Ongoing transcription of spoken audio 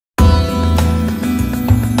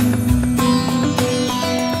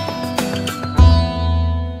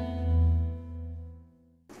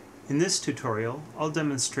In this tutorial, I'll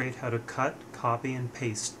demonstrate how to cut, copy, and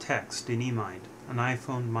paste text in eMind, an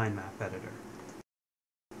iPhone mind map editor.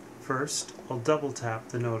 First, I'll double tap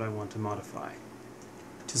the node I want to modify.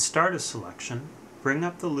 To start a selection, bring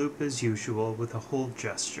up the loop as usual with a hold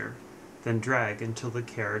gesture, then drag until the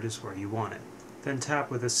caret is where you want it. Then tap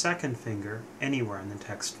with a second finger anywhere in the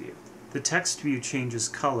text view. The text view changes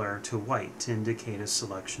color to white to indicate a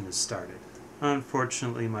selection is started.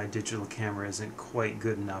 Unfortunately, my digital camera isn't quite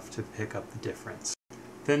good enough to pick up the difference.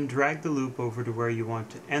 Then drag the loop over to where you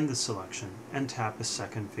want to end the selection and tap a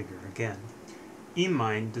second finger again.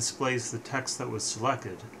 eMind displays the text that was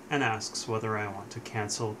selected and asks whether I want to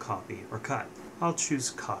cancel, copy, or cut. I'll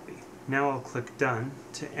choose copy. Now I'll click Done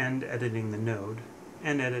to end editing the node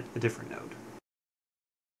and edit a different node.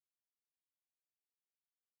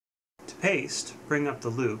 To paste, bring up the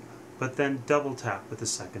loop, but then double tap with the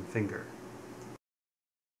second finger.